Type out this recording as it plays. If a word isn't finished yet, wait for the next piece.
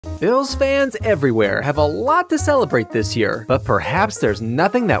Bills fans everywhere have a lot to celebrate this year, but perhaps there's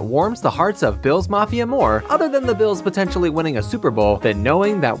nothing that warms the hearts of Bills Mafia more, other than the Bills potentially winning a Super Bowl, than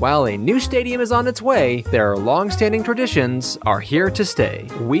knowing that while a new stadium is on its way, their long-standing traditions are here to stay.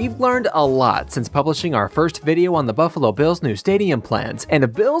 We've learned a lot since publishing our first video on the Buffalo Bills' new stadium plans, and the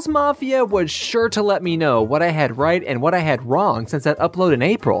Bills Mafia was sure to let me know what I had right and what I had wrong since that upload in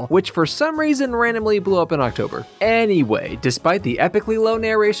April, which for some reason randomly blew up in October. Anyway, despite the epically low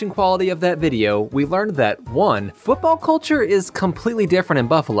narration quality of that video, we learned that 1. Football culture is completely different in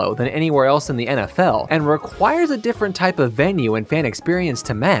Buffalo than anywhere else in the NFL, and requires a different type of venue and fan experience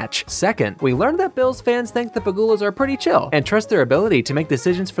to match. 2nd, we learned that Bills fans think the Pagulas are pretty chill, and trust their ability to make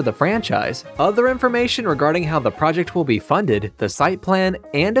decisions for the franchise. Other information regarding how the project will be funded, the site plan,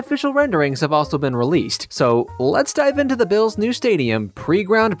 and official renderings have also been released. So let's dive into the Bills' new stadium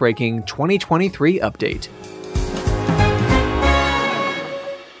pre-groundbreaking 2023 update.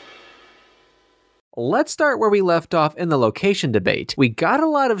 Let's start where we left off in the location debate. We got a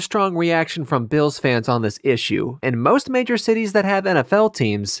lot of strong reaction from Bills fans on this issue. In most major cities that have NFL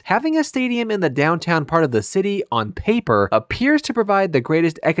teams, having a stadium in the downtown part of the city on paper appears to provide the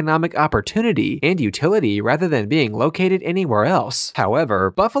greatest economic opportunity and utility rather than being located anywhere else.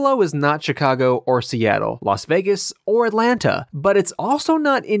 However, Buffalo is not Chicago or Seattle, Las Vegas or Atlanta, but it's also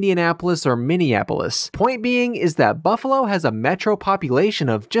not Indianapolis or Minneapolis. Point being is that Buffalo has a metro population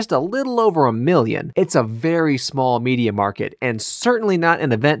of just a little over 1 million. It's a very small media market and certainly not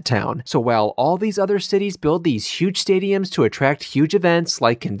an event town. So while all these other cities build these huge stadiums to attract huge events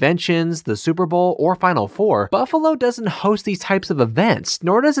like conventions, the Super Bowl, or Final Four, Buffalo doesn't host these types of events,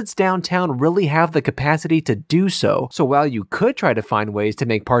 nor does its downtown really have the capacity to do so. So while you could try to find ways to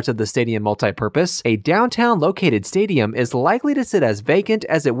make parts of the stadium multi-purpose, a downtown located stadium is likely to sit as vacant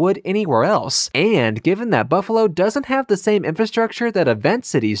as it would anywhere else. And given that Buffalo doesn't have the same infrastructure that event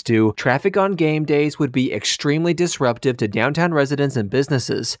cities do, traffic on game days would be extremely disruptive to downtown residents and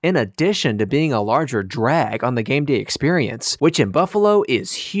businesses, in addition to being a larger drag on the game day experience, which in Buffalo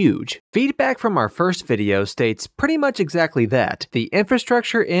is huge. Feedback from our first video states pretty much exactly that. The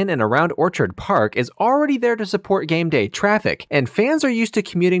infrastructure in and around Orchard Park is already there to support game day traffic, and fans are used to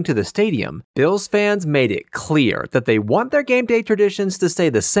commuting to the stadium. Bills fans made it clear that they want their game day traditions to stay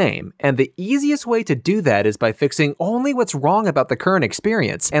the same, and the easiest way to do that is by fixing only what's wrong about the current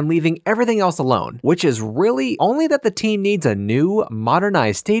experience and leaving everything else alone, which is really only that the team needs a new,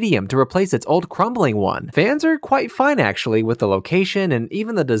 modernized stadium to replace its old crumbling one. Fans are quite fine actually with the location and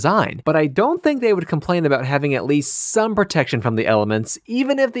even the design, but I don't think they would complain about having at least some protection from the elements,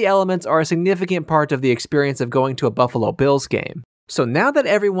 even if the elements are a significant part of the experience of going to a Buffalo Bills game. So now that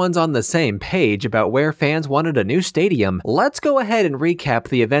everyone's on the same page about where fans wanted a new stadium, let's go ahead and recap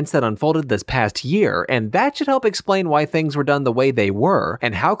the events that unfolded this past year, and that should help explain why things were done the way they were,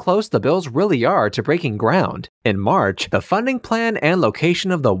 and how close the Bills really are to breaking ground. In March, the funding plan and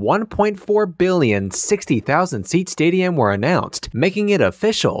location of the $1.4 billion 60,000 seat stadium were announced, making it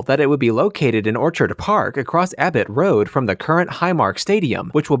official that it would be located in Orchard Park across Abbott Road from the current Highmark Stadium,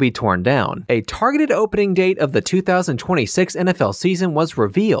 which will be torn down. A targeted opening date of the 2026 NFL season was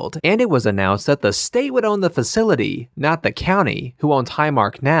revealed, and it was announced that the state would own the facility, not the county, who owns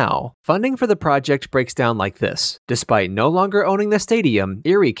Highmark now. Funding for the project breaks down like this. Despite no longer owning the stadium,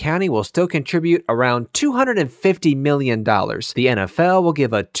 Erie County will still contribute around $250 million. The NFL will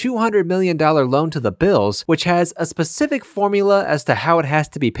give a $200 million loan to the Bills, which has a specific formula as to how it has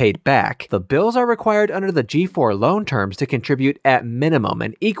to be paid back. The Bills are required under the G4 loan terms to contribute at minimum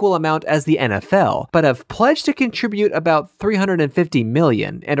an equal amount as the NFL, but have pledged to contribute about $350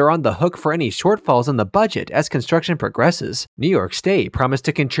 million and are on the hook for any shortfalls in the budget as construction progresses. New York State promised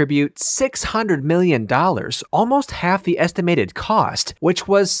to contribute $600 million, almost half the estimated cost, which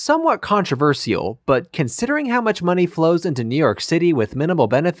was somewhat controversial, but considering how much money flows into New York City with minimal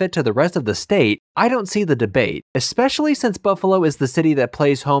benefit to the rest of the state, I don't see the debate, especially since Buffalo is the city that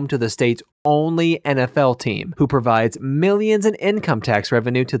plays home to the state's only NFL team, who provides millions in income tax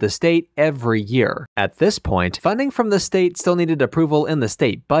revenue to the state every year. At this point, funding from the state still needed approval in the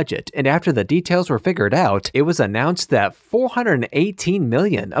state budget, and after the details were figured out, it was announced that $418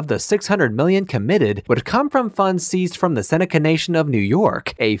 million of the $600 million committed would come from funds seized from the Seneca Nation of New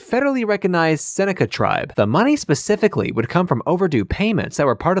York, a federally recognized Seneca tribe. The money specifically would come from overdue payments that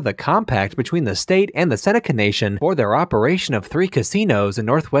were part of the compact between the state and the Seneca Nation for their operation of 3 casinos in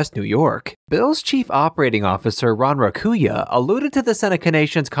Northwest New York. Bills Chief Operating Officer Ron Rakuya alluded to the Seneca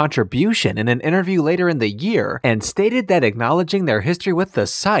Nation's contribution in an interview later in the year and stated that acknowledging their history with the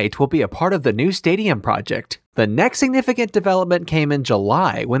site will be a part of the new stadium project. The next significant development came in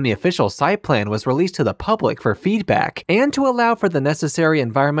July when the official site plan was released to the public for feedback and to allow for the necessary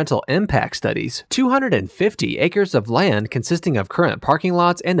environmental impact studies. 250 acres of land consisting of current parking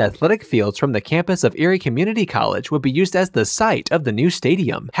lots and athletic fields from the campus of Erie Community College would be used as the site of the new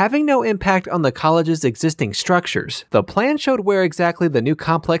stadium, having no impact on the college's existing structures. The plan showed where exactly the new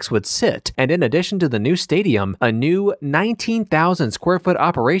complex would sit, and in addition to the new stadium, a new 19,000 square foot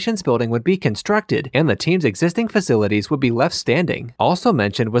operations building would be constructed, and the team's existing facilities would be left standing. Also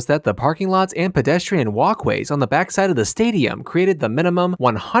mentioned was that the parking lots and pedestrian walkways on the backside of the stadium created the minimum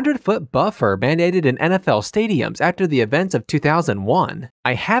 100-foot buffer mandated in NFL stadiums after the events of 2001.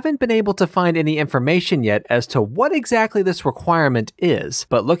 I haven't been able to find any information yet as to what exactly this requirement is,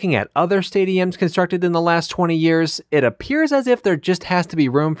 but looking at other stadiums constructed in the last 20 years, it appears as if there just has to be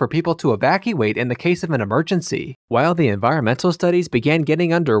room for people to evacuate in the case of an emergency. While the environmental studies began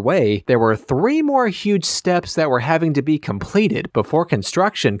getting underway, there were 3 more huge steps that were having to be completed before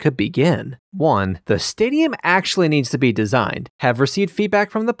construction could begin. 1. The stadium actually needs to be designed, have received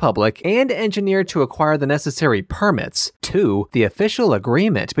feedback from the public, and engineered to acquire the necessary permits. 2. The official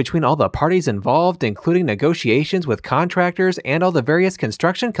agreement between all the parties involved, including negotiations with contractors and all the various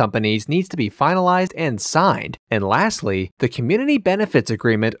construction companies, needs to be finalized and signed. And lastly, the community benefits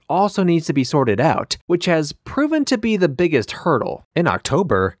agreement also needs to be sorted out, which has proven to be the biggest hurdle. In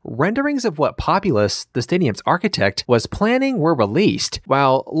October, renderings of what Populous, the stadium's architect, was planning were released.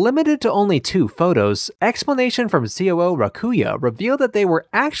 While limited to only 2 photos, explanation from COO Rakuya revealed that they were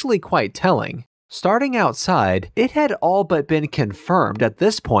actually quite telling. Starting outside, it had all but been confirmed at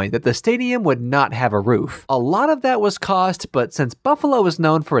this point that the stadium would not have a roof. A lot of that was cost, but since Buffalo is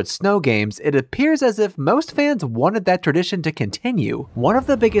known for its snow games, it appears as if most fans wanted that tradition to continue. One of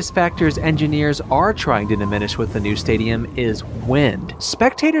the biggest factors engineers are trying to diminish with the new stadium is wind.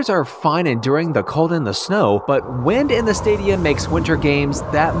 Spectators are fine enduring the cold and the snow, but wind in the stadium makes winter games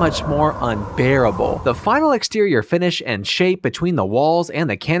that much more unbearable. The final exterior finish and shape between the walls and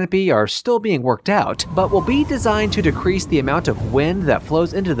the canopy are still being worked out, but will be designed to decrease the amount of wind that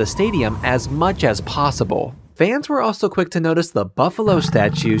flows into the stadium as much as possible. Fans were also quick to notice the buffalo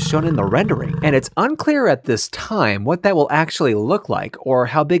statues shown in the rendering, and it's unclear at this time what that will actually look like or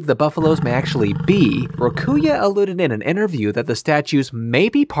how big the buffaloes may actually be. Rakuya alluded in an interview that the statues may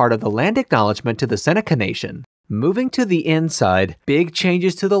be part of the land acknowledgement to the Seneca Nation. Moving to the inside, big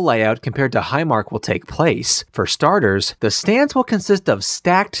changes to the layout compared to Highmark will take place. For starters, the stands will consist of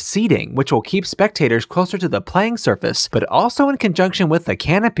stacked seating, which will keep spectators closer to the playing surface, but also in conjunction with the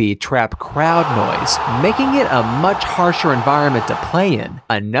canopy trap crowd noise, making it a much harsher environment to play in.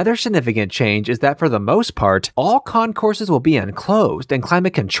 Another significant change is that for the most part, all concourses will be enclosed and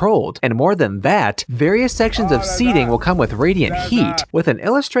climate controlled, and more than that, various sections of seating will come with radiant heat, with an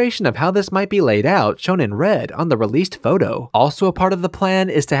illustration of how this might be laid out shown in red on the released photo. Also a part of the plan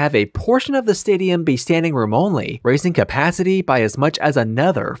is to have a portion of the stadium be standing room only, raising capacity by as much as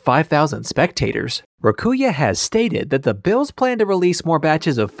another 5,000 spectators. Rakuya has stated that the Bills plan to release more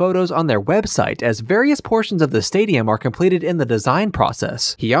batches of photos on their website as various portions of the stadium are completed in the design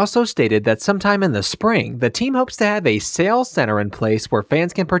process. He also stated that sometime in the spring, the team hopes to have a sales center in place where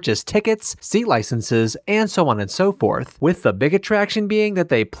fans can purchase tickets, seat licenses, and so on and so forth, with the big attraction being that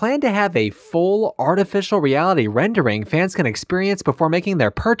they plan to have a full artificial reality rendering fans can experience before making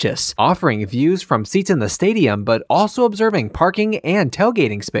their purchase, offering views from seats in the stadium but also observing parking and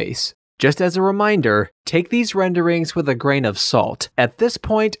tailgating space. Just as a reminder, take these renderings with a grain of salt. At this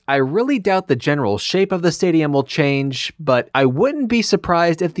point, I really doubt the general shape of the stadium will change, but I wouldn't be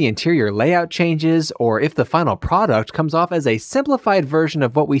surprised if the interior layout changes or if the final product comes off as a simplified version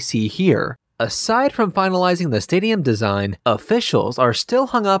of what we see here. Aside from finalizing the stadium design, officials are still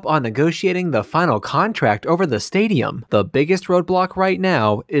hung up on negotiating the final contract over the stadium. The biggest roadblock right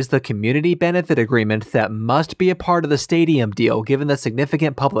now is the community benefit agreement that must be a part of the stadium deal given the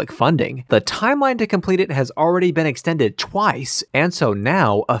significant public funding. The timeline to complete it has already been extended twice, and so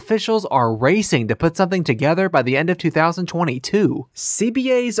now officials are racing to put something together by the end of 2022.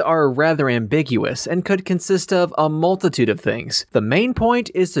 CBAs are rather ambiguous and could consist of a multitude of things. The main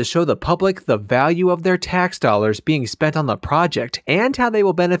point is to show the public the value of their tax dollars being spent on the project and how they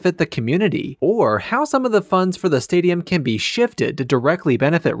will benefit the community, or how some of the funds for the stadium can be shifted to directly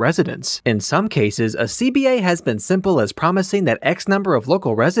benefit residents. In some cases, a CBA has been simple as promising that X number of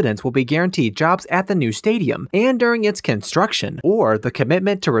local residents will be guaranteed jobs at the new stadium and during its construction, or the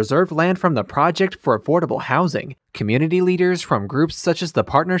commitment to reserve land from the project for affordable housing. Community leaders from groups such as the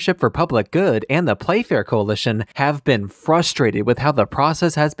Partnership for Public Good and the Playfair Coalition have been frustrated with how the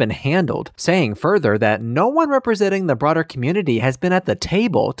process has been handled, saying further that no one representing the broader community has been at the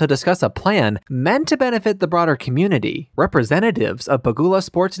table to discuss a plan meant to benefit the broader community. Representatives of Pagula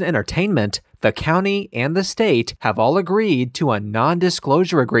Sports and Entertainment, the county, and the state have all agreed to a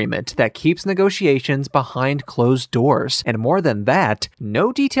non-disclosure agreement that keeps negotiations behind closed doors. And more than that,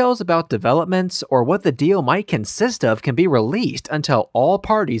 no details about developments or what the deal might consist of can be released until all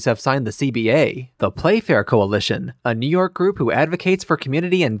parties have signed the CBA. The Playfair Coalition, a New York group who advocates for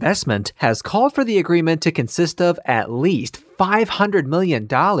community investment, has called for the agreement to consist of at least $500 million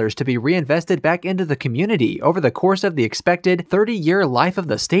to be reinvested back into the community over the course of the expected 30-year life of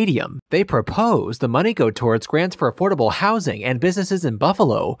the stadium. They propose the money go towards grants for affordable housing and businesses in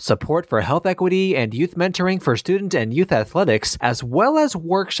Buffalo, support for health equity and youth mentoring for student and youth athletics, as well as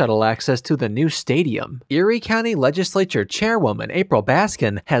work shuttle access to the new stadium. Erie County Legislature Chairwoman April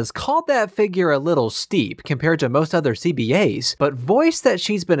Baskin has called that figure a little steep compared to most other CBAs, but voiced that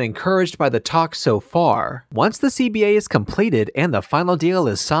she's been encouraged by the talks so far. Once the CBA is completed and the final deal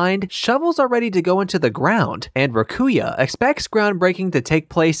is signed, shovels are ready to go into the ground, and Rakuya expects groundbreaking to take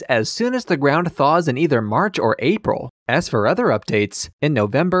place as soon as the ground thaws in either March or April. As for other updates, in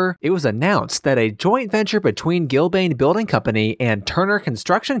November, it was announced that a joint venture between Gilbane Building Company and Turner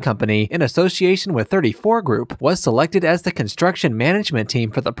Construction Company in association with 34 Group was selected as the construction management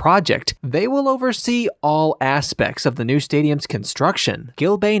team for the project. They will oversee all aspects of the new stadium's construction.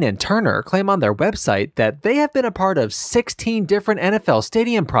 Gilbane and Turner claim on their website that they have been a part of 16 different NFL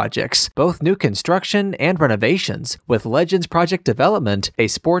stadium projects, both new construction and renovations, with Legends Project Development, a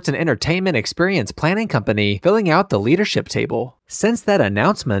sports and entertainment experience planning company, filling out the leadership table. Since that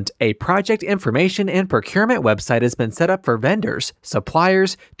announcement, a project information and procurement website has been set up for vendors,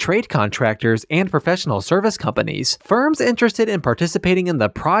 suppliers, trade contractors, and professional service companies. Firms interested in participating in the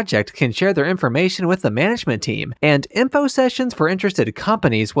project can share their information with the management team, and info sessions for interested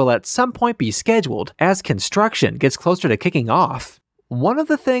companies will at some point be scheduled as construction gets closer to kicking off. One of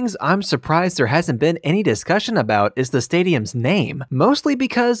the things I'm surprised there hasn't been any discussion about is the stadium's name, mostly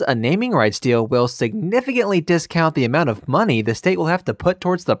because a naming rights deal will significantly discount the amount of money the state will have to put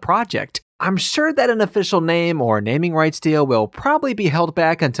towards the project. I'm sure that an official name or naming rights deal will probably be held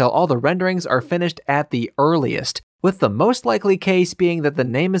back until all the renderings are finished at the earliest, with the most likely case being that the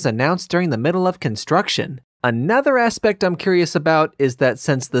name is announced during the middle of construction. Another aspect I'm curious about is that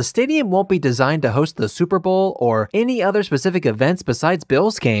since the stadium won't be designed to host the Super Bowl or any other specific events besides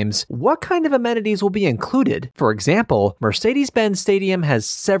Bills games, what kind of amenities will be included? For example, Mercedes-Benz Stadium has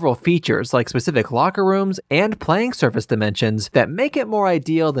several features like specific locker rooms and playing surface dimensions that make it more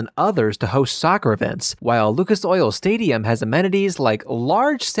ideal than others to host soccer events, while Lucas Oil Stadium has amenities like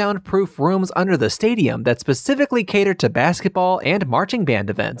large soundproof rooms under the stadium that specifically cater to basketball and marching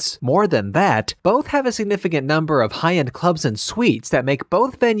band events. More than that, both have a significant number of high-end clubs and suites that make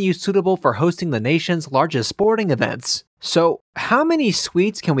both venues suitable for hosting the nation's largest sporting events. So, how many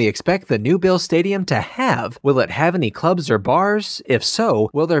suites can we expect the new Bills Stadium to have? Will it have any clubs or bars? If so,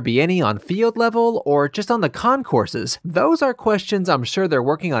 will there be any on field level or just on the concourses? Those are questions I'm sure they're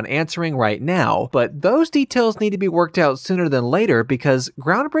working on answering right now, but those details need to be worked out sooner than later because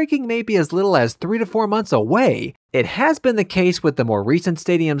groundbreaking may be as little as 3 to 4 months away. It has been the case with the more recent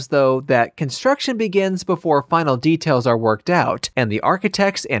stadiums, though, that construction begins before final details are worked out, and the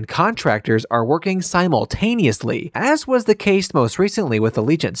architects and contractors are working simultaneously, as was the case most recently with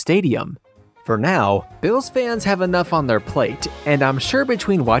Allegiant Stadium. For now, Bills fans have enough on their plate, and I'm sure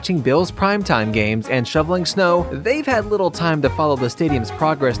between watching Bills primetime games and shoveling snow, they've had little time to follow the stadium's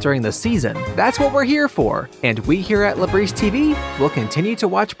progress during the season. That's what we're here for, and we here at LaBreeze TV will continue to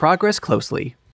watch progress closely.